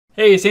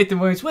Hey, it's Nathan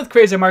Williams with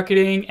Crazy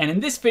Marketing, and in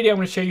this video I'm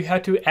going to show you how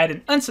to add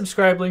an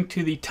unsubscribe link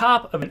to the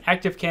top of an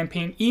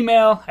ActiveCampaign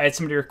email. I had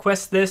somebody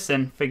request this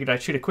and figured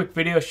I'd shoot a quick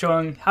video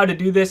showing how to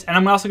do this, and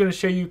I'm also going to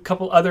show you a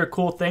couple other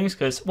cool things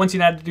because once you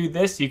know how to do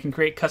this, you can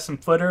create custom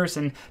footers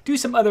and do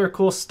some other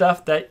cool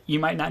stuff that you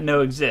might not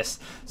know exists.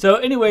 So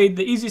anyway,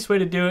 the easiest way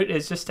to do it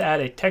is just to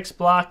add a text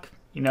block,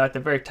 at the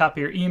very top of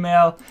your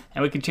email,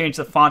 and we can change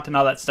the font and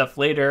all that stuff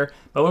later.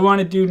 But what we want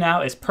to do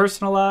now is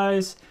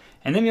personalize.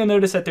 And then you'll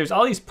notice that there's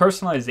all these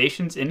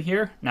personalizations in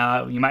here.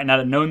 Now, you might not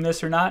have known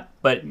this or not,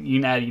 but you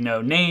can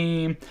add,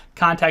 name,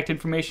 contact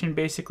information,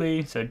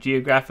 basically. So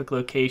geographic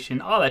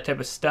location, all that type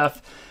of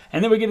stuff.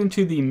 And then we get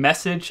into the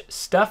message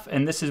stuff.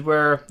 And this is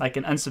where like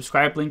an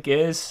unsubscribe link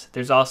is.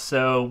 There's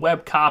also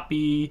web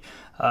copy,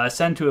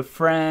 send to a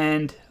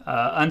friend,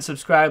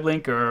 unsubscribe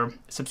link or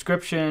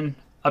subscription,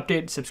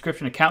 update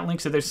subscription account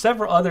link. So there's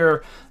several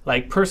other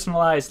like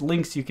personalized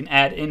links you can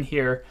add in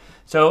here.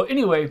 So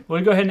anyway,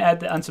 we'll go ahead and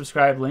add the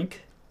unsubscribe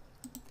link.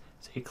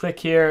 So you click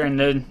here and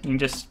then you can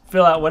just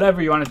fill out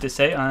whatever you want it to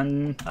say,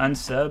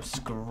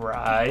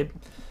 unsubscribe.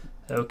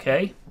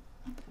 Okay.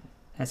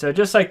 And so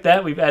just like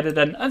that, we've added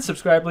an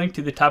unsubscribe link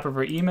to the top of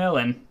our email,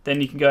 and then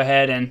you can go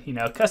ahead and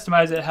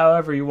customize it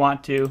however you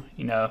want to.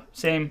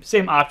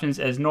 Same options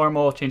as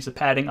normal, change the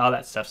padding, all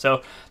that stuff.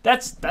 So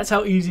that's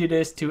how easy it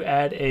is to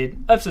add a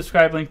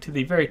unsubscribe link to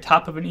the very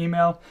top of an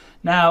email.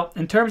 Now,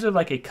 in terms of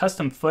like a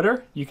custom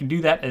footer, you can do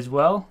that as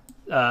well.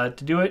 To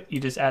do it, you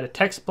just add a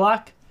text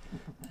block.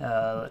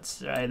 Let's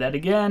try that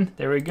again.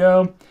 There we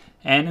go.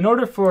 And in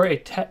order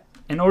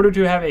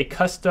to have a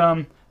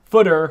custom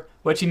footer,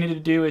 what you need to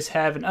do is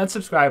have an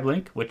unsubscribe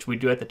link, which we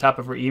do at the top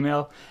of our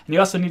email, and you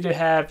also need to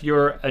have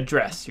your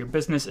address, your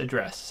business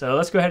address. So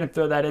let's go ahead and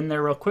throw that in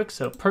there real quick.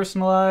 So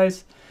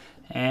personalize,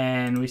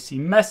 and we see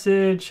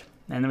message,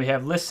 and then we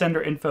have list sender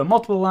info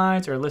multiple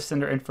lines or list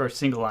sender info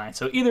single line.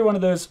 So either one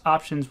of those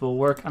options will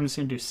work. I'm just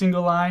going to do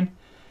single line,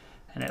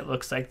 and it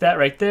looks like that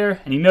right there.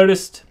 And you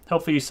noticed,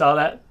 hopefully you saw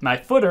that, my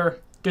footer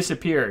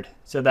disappeared.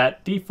 So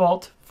that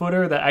default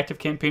footer that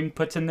ActiveCampaign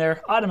puts in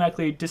there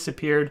automatically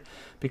disappeared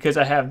because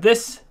I have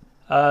this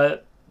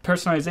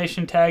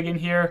personalization tag in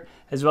here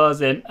as well as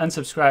an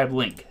unsubscribe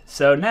link.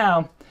 So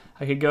now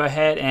I could go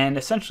ahead and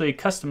essentially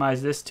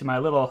customize this to my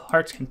little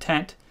heart's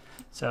content.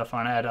 So if I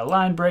want to add a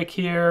line break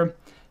here,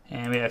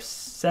 and we have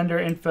sender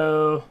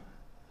info,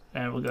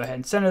 and we'll go ahead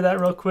and center that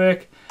real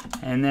quick,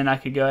 and then I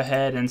could go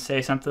ahead and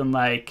say something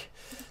like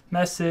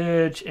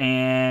message,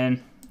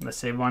 and let's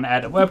say we want to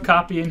add a web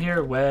copy in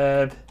here,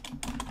 web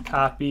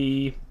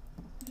copy.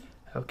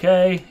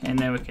 Okay, and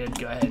then we could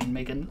go ahead and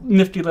make a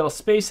nifty little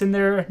space in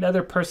there,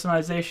 another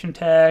personalization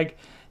tag,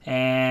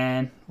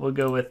 and we'll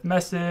go with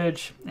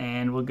message,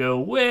 and we'll go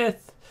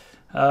with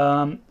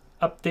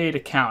update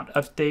account,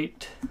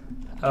 update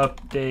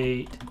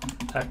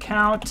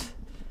account.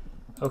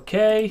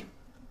 Okay,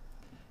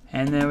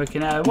 and then we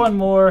can add one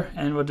more,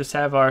 and we'll just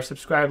have our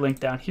subscribe link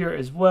down here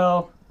as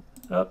well.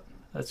 Oh,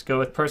 let's go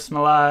with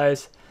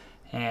personalize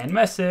and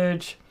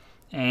message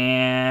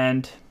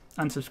and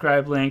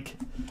unsubscribe link,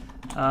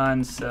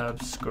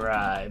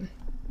 unsubscribe.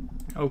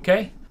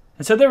 Okay,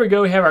 and so there we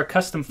go. We have our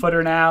custom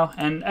footer now,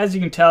 and as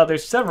you can tell,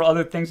 there's several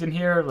other things in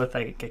here with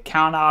like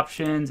account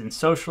options and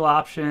social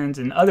options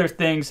and other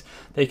things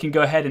that you can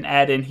go ahead and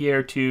add in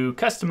here to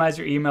customize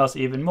your emails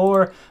even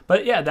more.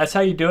 But yeah, that's how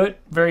you do it.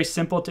 Very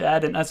simple to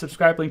add an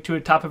unsubscribe link to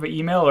the top of an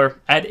email or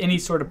add any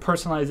sort of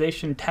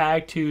personalization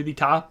tag to the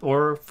top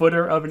or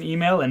footer of an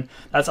email. And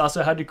that's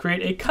also how to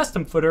create a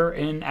custom footer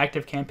in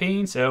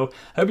ActiveCampaign. So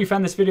I hope you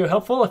found this video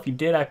helpful. If you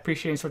did, I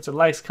appreciate any sorts of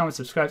likes, comments,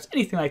 subscribes,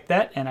 anything like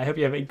that. And I hope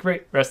you have a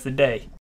great rest of the day.